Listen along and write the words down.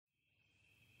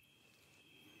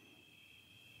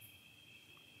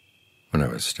When I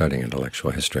was studying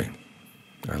intellectual history,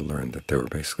 I learned that there were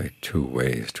basically two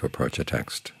ways to approach a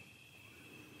text.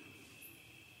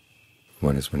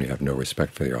 One is when you have no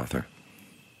respect for the author.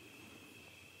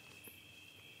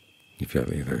 You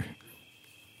feel either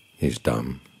he's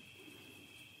dumb,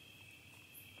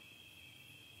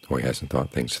 or he hasn't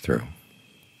thought things through,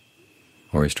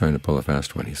 or he's trying to pull a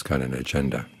fast one. He's got an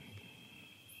agenda,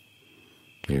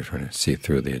 and you're trying to see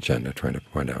through the agenda, trying to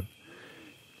point out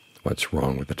what's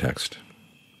wrong with the text.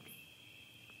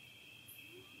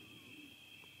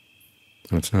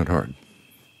 And it's not hard.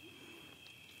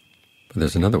 But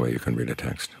there's another way you can read a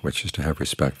text, which is to have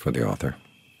respect for the author,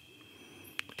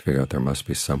 to figure out there must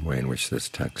be some way in which this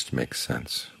text makes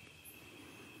sense.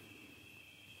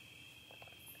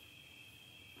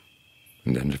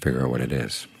 And then to figure out what it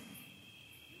is,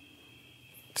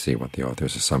 see what the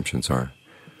author's assumptions are.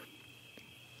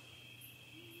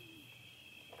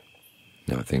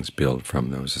 Now things build from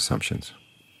those assumptions.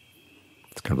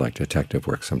 It's kind of like detective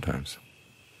work sometimes.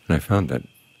 And I found that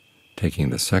taking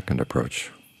the second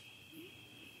approach,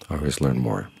 I always learned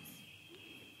more.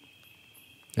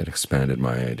 It expanded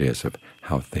my ideas of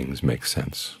how things make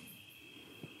sense.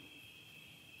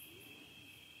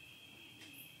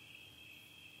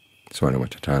 So when I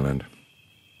went to Thailand,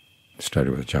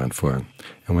 studied with Ajahn Fuang,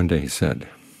 and one day he said,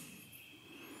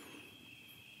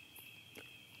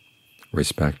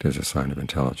 "Respect is a sign of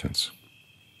intelligence."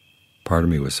 Part of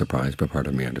me was surprised, but part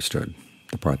of me understood.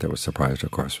 The part that was surprised,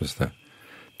 of course, was the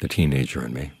teenager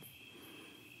in me,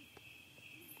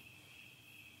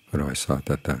 who always thought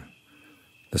that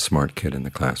the smart kid in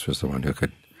the class was the one who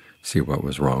could see what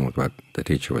was wrong with what the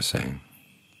teacher was saying.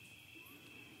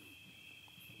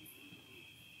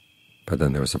 But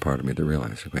then there was a part of me that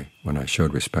realized, when I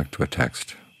showed respect to a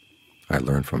text, I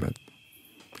learned from it.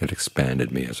 It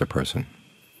expanded me as a person.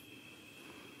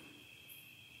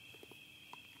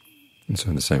 And so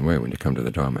in the same way, when you come to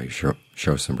the Dhamma, you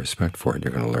show some respect for it,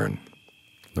 you're going to learn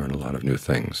a lot of new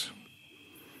things.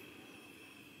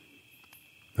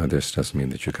 Now this doesn't mean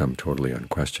that you come totally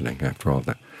unquestioning. After all,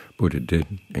 the Buddha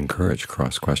did encourage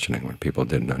cross-questioning when people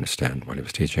didn't understand what he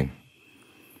was teaching.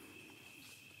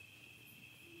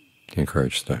 He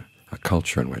encouraged a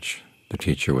culture in which the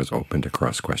teacher was open to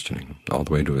cross-questioning all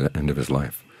the way to the end of his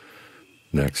life.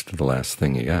 Next to the last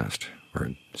thing he asked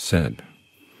or said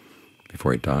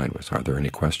before he died was, "Are there any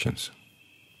questions?"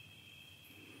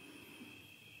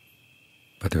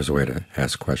 But there's a way to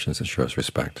ask questions that shows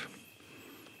respect.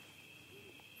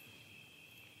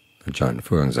 Ajahn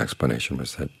Fuang's explanation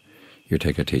was that you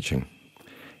take a teaching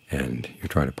and you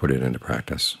try to put it into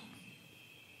practice,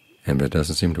 and if it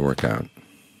doesn't seem to work out,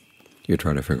 you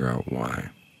try to figure out why.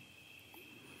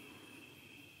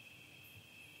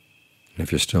 And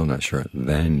if you're still not sure,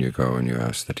 then you go and you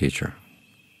ask the teacher.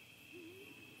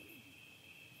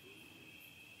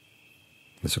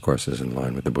 This, of course, is in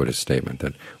line with the Buddha's statement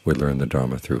that we learn the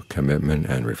Dhamma through commitment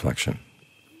and reflection.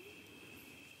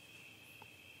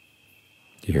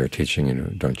 You hear a teaching, and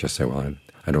you don't just say, "Well,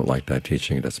 I don't like that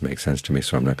teaching, it doesn't make sense to me,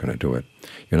 so I'm not going to do it."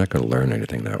 You're not going to learn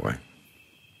anything that way.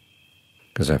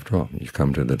 Because after all, you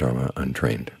come to the Dhamma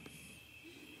untrained.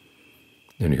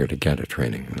 And you're here to get a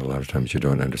training, and a lot of times you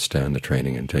don't understand the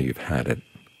training until you've had it,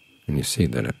 and you see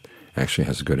that it actually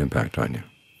has a good impact on you.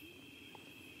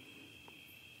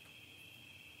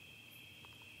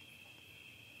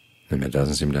 And if it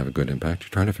doesn't seem to have a good impact,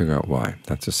 you're trying to figure out why.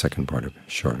 That's the second part of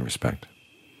showing respect.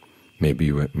 Maybe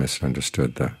you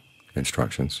misunderstood the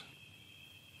instructions.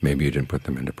 Maybe you didn't put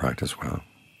them into practice well.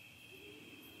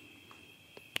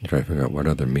 You try to figure out what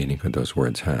other meaning could those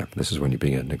words have. This is when you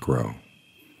begin to grow.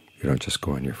 You don't just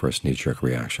go on your first knee-jerk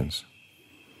reactions.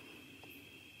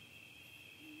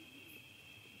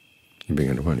 You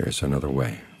begin to wonder, is there another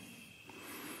way?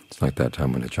 It's like that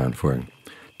time when Ajahn Fuang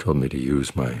told me to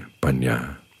use my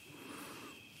panya.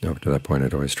 Up to that point,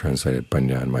 I'd always translated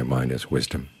panya in my mind as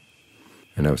wisdom.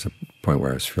 And that was a point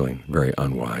where I was feeling very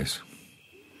unwise.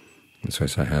 And so I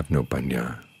said, "I have no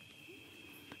panya."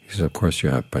 He says, "Of course you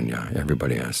have panya.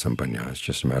 Everybody has some panya. It's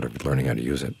just a matter of learning how to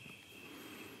use it."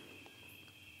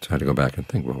 So I had to go back and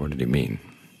think, well, what did he mean?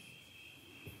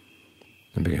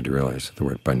 And began to realize that the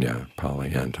word panya,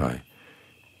 Pali and Thai,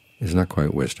 is not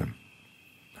quite wisdom.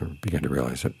 I began to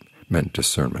realize it meant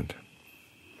discernment.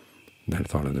 And I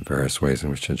thought of the various ways in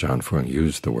which Ajahn Fuang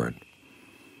used the word.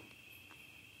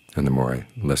 And the more I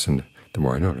listened, the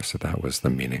more I noticed that that was the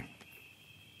meaning.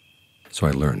 So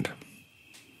I learned.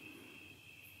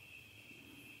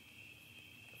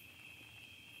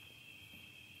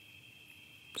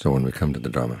 So when we come to the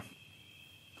Dhamma,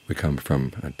 we come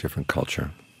from a different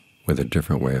culture with a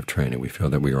different way of training. We feel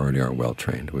that we already are well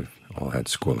trained. We've all had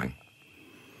schooling.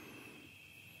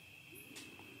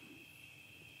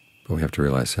 But we have to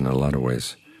realize in a lot of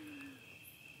ways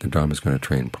the Dhamma is going to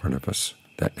train part of us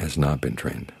that has not been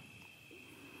trained.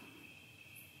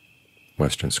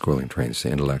 Western schooling trains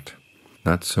the intellect,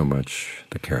 not so much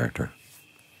the character.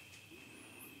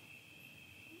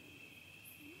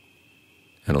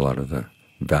 And a lot of the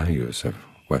values of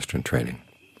Western training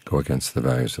go against the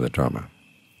values of the Dhamma.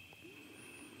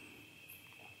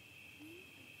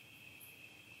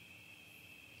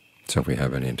 So if we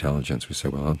have any intelligence, we say,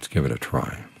 well, let's give it a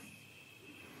try.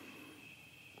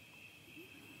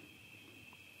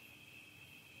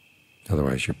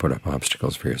 Otherwise, you put up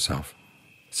obstacles for yourself.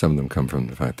 Some of them come from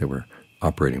the fact that we're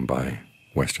operating by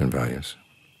Western values.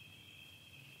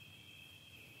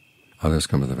 Others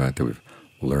come from the fact that we've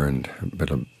learned a bit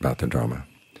about the Dhamma,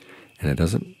 and it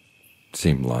doesn't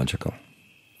seem logical.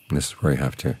 And this is where you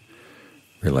have to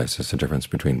realize there's a difference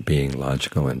between being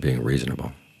logical and being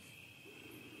reasonable.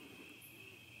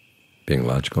 Being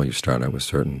logical, you start out with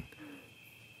certain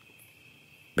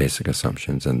basic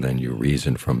assumptions, and then you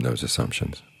reason from those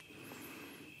assumptions.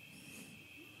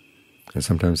 And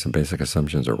sometimes the basic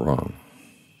assumptions are wrong.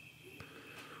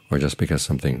 Or just because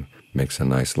something makes a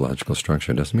nice logical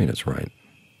structure doesn't mean it's right.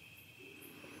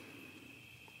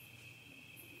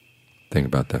 Think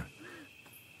about the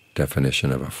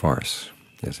definition of a farce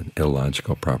as an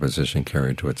illogical proposition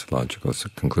carried to its logical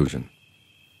conclusion.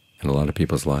 And a lot of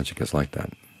people's logic is like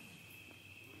that.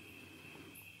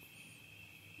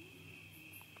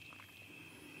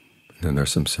 And then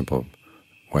there's some simple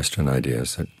Western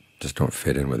ideas that just don't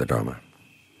fit in with the Dhamma,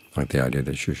 like the idea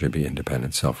that you should be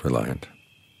independent, self-reliant.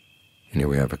 And here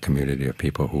we have a community of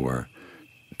people who are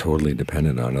totally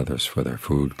dependent on others for their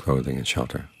food, clothing, and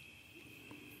shelter.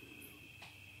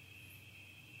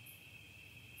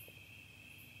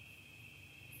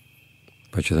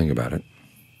 But you think about it,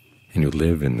 and you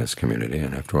live in this community,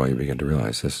 and after all you begin to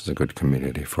realize this is a good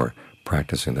community for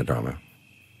practicing the Dhamma,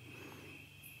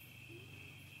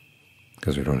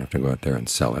 because we don't have to go out there and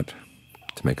sell it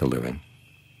to make a living.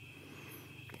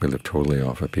 We live totally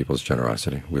off of people's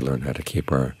generosity. We learn how to keep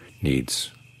our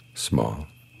needs small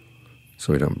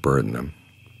so we don't burden them.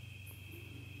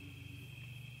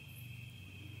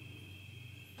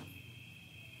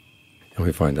 And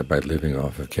we find that by living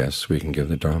off of gifts, we can give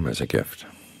the Dhamma as a gift,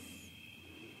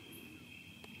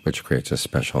 which creates a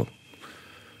special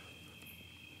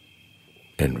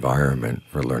environment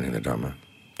for learning the Dhamma,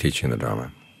 teaching the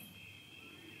Dhamma.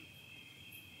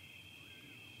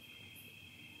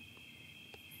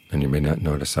 And you may not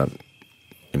notice that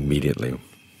immediately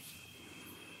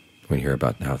when you hear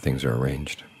about how things are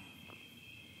arranged.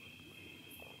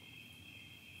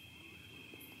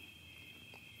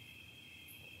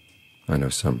 I know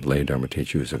some lay Dharma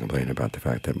teachers who complain about the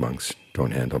fact that monks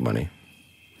don't handle money.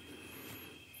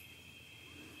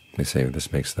 They say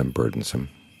this makes them burdensome.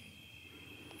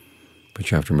 But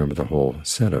you have to remember the whole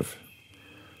set of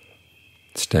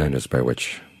standards by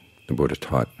which the Buddha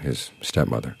taught his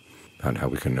stepmother about how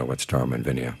we can know what's Dharma and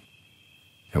Vinaya.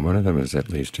 And one of them is that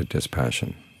leads to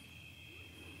dispassion.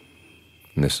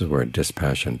 And this is where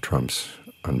dispassion trumps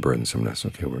unburdensomeness.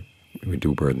 Okay, we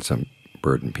do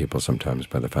burden people sometimes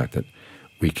by the fact that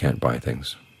we can't buy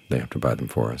things. They have to buy them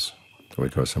for us. So we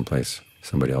go someplace,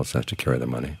 somebody else has to carry the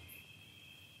money.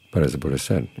 But as the Buddha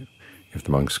said, if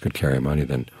the monks could carry money,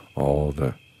 then all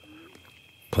the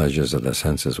pleasures of the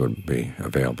senses would be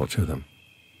available to them.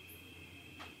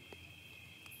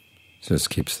 So this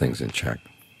keeps things in check.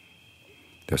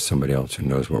 There's somebody else who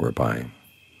knows what we're buying.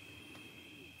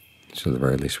 So at the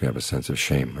very least we have a sense of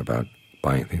shame about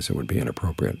buying things that would be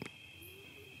inappropriate.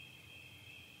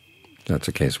 That's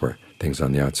a case where things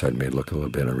on the outside may look a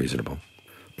little bit unreasonable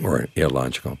or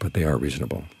illogical, but they are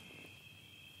reasonable.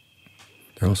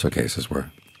 There are also cases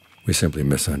where we simply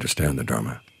misunderstand the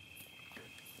Dharma.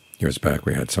 Years back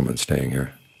we had someone staying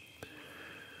here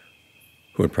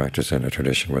who would practice in a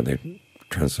tradition where they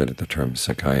translated the term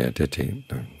Sakkaya Ditthi,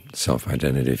 the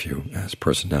self-identity view, as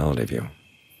personality view.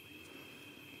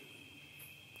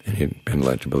 And he'd been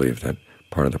led to believe that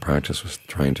part of the practice was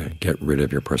trying to get rid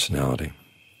of your personality,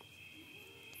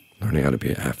 learning how to be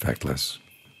affectless.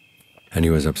 And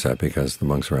he was upset because the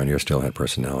monks around here still had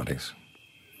personalities.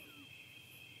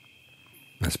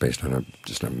 That's based on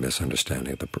just a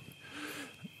misunderstanding of the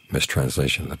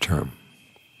mistranslation of the term,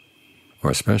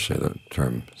 or especially the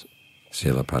term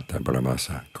Silapata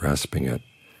Brahmasa, grasping at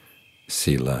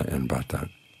sila and bhatta.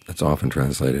 It's often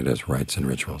translated as rites and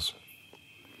rituals.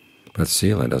 But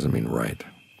sila doesn't mean right.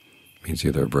 It means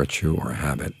either a virtue or a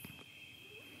habit.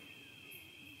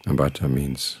 And bhatta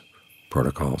means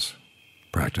protocols,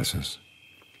 practices.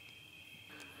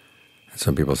 And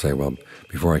some people say, well,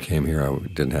 before I came here I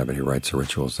didn't have any rites or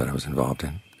rituals that I was involved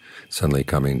in. suddenly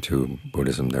coming to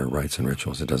Buddhism, there are rites and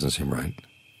rituals. It doesn't seem right.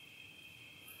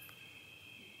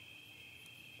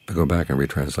 But go back and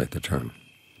retranslate the term.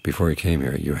 Before you came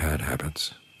here, you had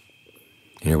habits.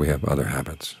 Here we have other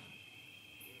habits.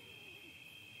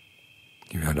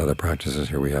 You had other practices.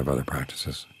 Here we have other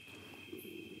practices.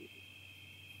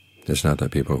 It's not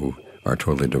that people who are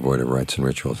totally devoid of rites and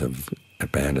rituals have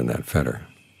abandoned that fetter.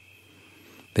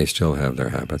 They still have their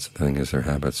habits. The thing is, their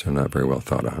habits are not very well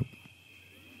thought out,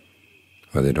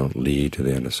 or they don't lead to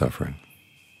the end of suffering.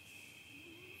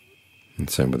 And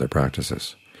same with their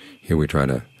practices. Here we try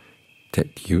to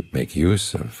make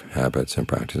use of habits and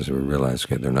practices. We realize,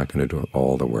 okay, they're not going to do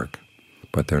all the work,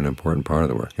 but they're an important part of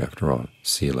the work. After all,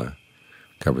 sila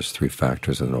covers 3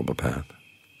 factors of the Noble Path.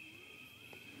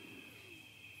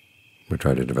 We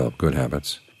try to develop good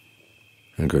habits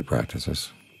and good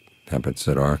practices, habits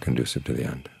that are conducive to the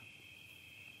end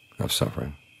of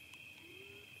suffering.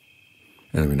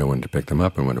 And then we know when to pick them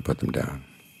up and when to put them down.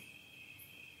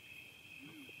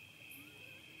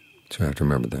 So we have to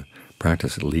remember the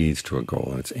practice leads to a goal,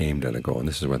 and it's aimed at a goal, and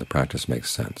this is where the practice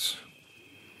makes sense.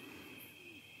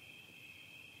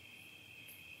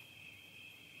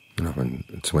 And often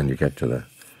it's when you get to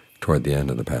toward the end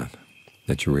of the path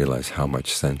that you realize how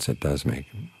much sense it does make.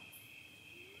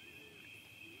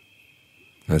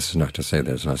 This is not to say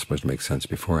that it's not supposed to make sense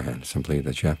beforehand, simply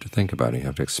that you have to think about it. You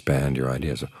have to expand your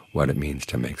ideas of what it means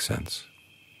to make sense.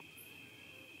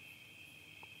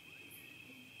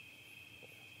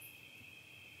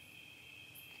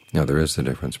 Now, there is the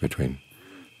difference between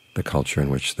the culture in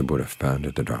which the Buddha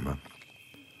founded the Dhamma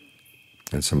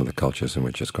and some of the cultures in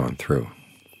which it's gone through.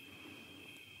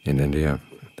 In India,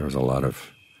 there was a lot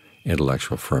of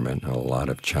intellectual ferment and a lot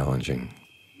of challenging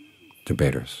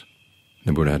debaters.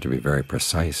 The Buddha had to be very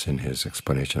precise in his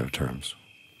explanation of terms.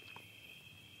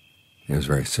 He was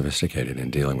very sophisticated in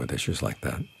dealing with issues like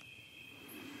that.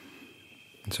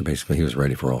 And so basically he was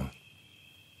ready for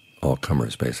all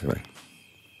comers, basically.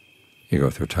 You go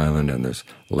through Thailand and there's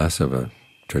less of a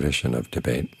tradition of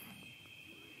debate.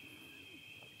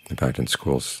 In fact, in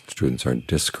schools, students are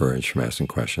discouraged from asking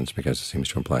questions because it seems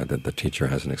to imply that the teacher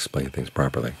hasn't explained things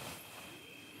properly.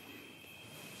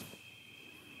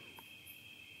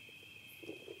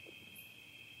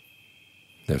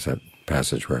 There's that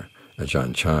passage where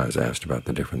Ajahn Chah is asked about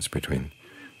the difference between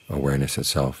awareness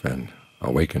itself and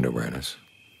awakened awareness.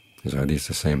 He says, are these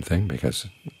the same thing? Because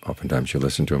oftentimes you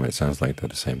listen to them and it sounds like they're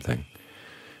the same thing.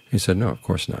 He said, no, of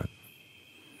course not.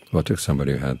 Well, it took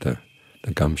somebody who had the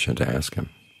gumption to ask him.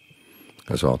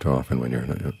 Because all too often when you're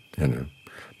in a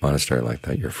monastery like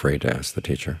that, you're afraid to ask the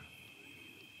teacher.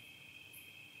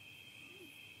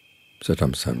 So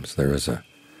sometimes there is a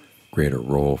greater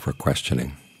role for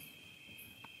questioning.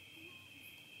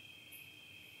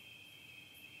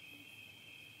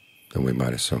 Than we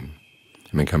might assume.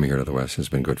 I mean, coming here to the West has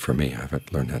been good for me. I've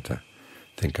learned how to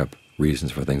think up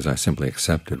reasons for things I simply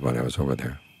accepted when I was over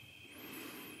there.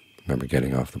 I remember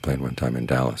getting off the plane one time in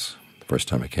Dallas, the first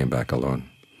time I came back alone.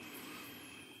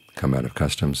 Come out of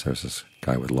customs, there's this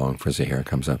guy with long frizzy hair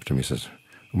comes up to me and says,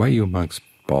 why are you monks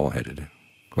bald-headed?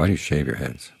 Why do you shave your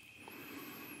heads?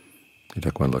 I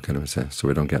took one look at him and said, so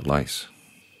we don't get lice.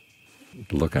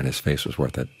 The look on his face was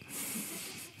worth it.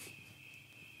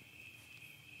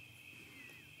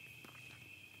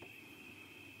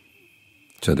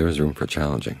 So there is room for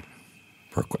challenging,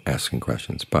 for asking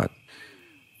questions, but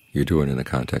you do it in the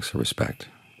context of respect.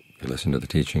 You listen to the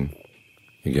teaching,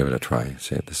 you give it a try,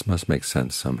 say, this must make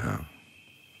sense somehow.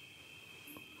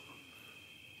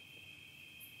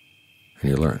 And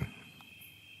you learn.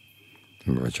 I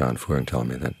remember John Fuang telling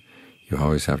me that you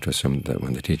always have to assume that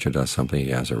when the teacher does something, he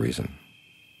has a reason.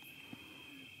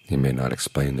 He may not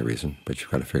explain the reason, but you've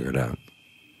got to figure it out.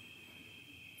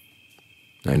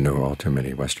 I know all too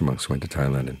many Western monks went to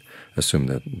Thailand and assumed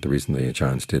that the reason the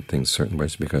Ajahns did things certain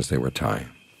ways is because they were Thai,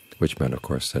 which meant, of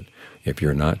course, that if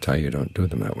you're not Thai, you don't do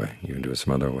them that way. You can do it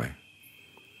some other way.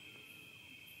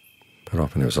 But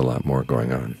often there's a lot more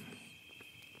going on.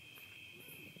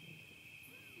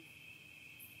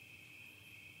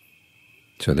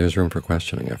 So there's room for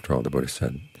questioning. After all, the Buddha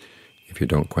said, if you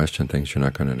don't question things, you're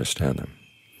not going to understand them.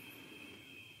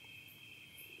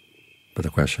 But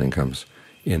the questioning comes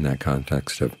in that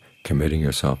context of committing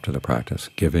yourself to the practice,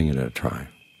 giving it a try.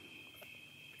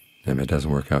 And if it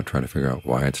doesn't work out, try to figure out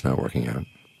why it's not working out.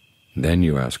 Then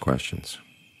you ask questions.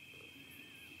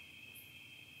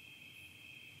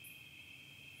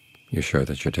 You're sure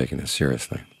that you're taking this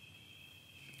seriously.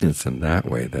 It's in that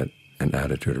way that an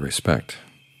attitude of respect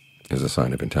is a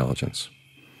sign of intelligence.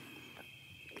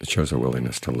 It shows a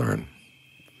willingness to learn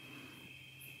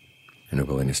and a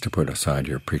willingness to put aside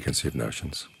your preconceived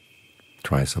notions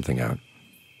try something out.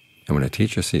 And when a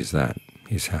teacher sees that,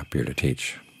 he's happier to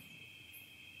teach.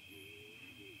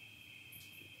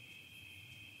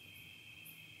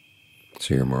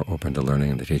 So you're more open to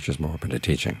learning, and the teacher's more open to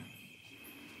teaching.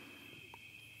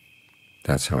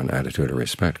 That's how an attitude of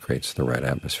respect creates the right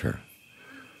atmosphere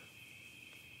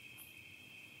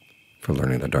for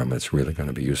learning the Dharma that's really going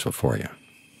to be useful for you.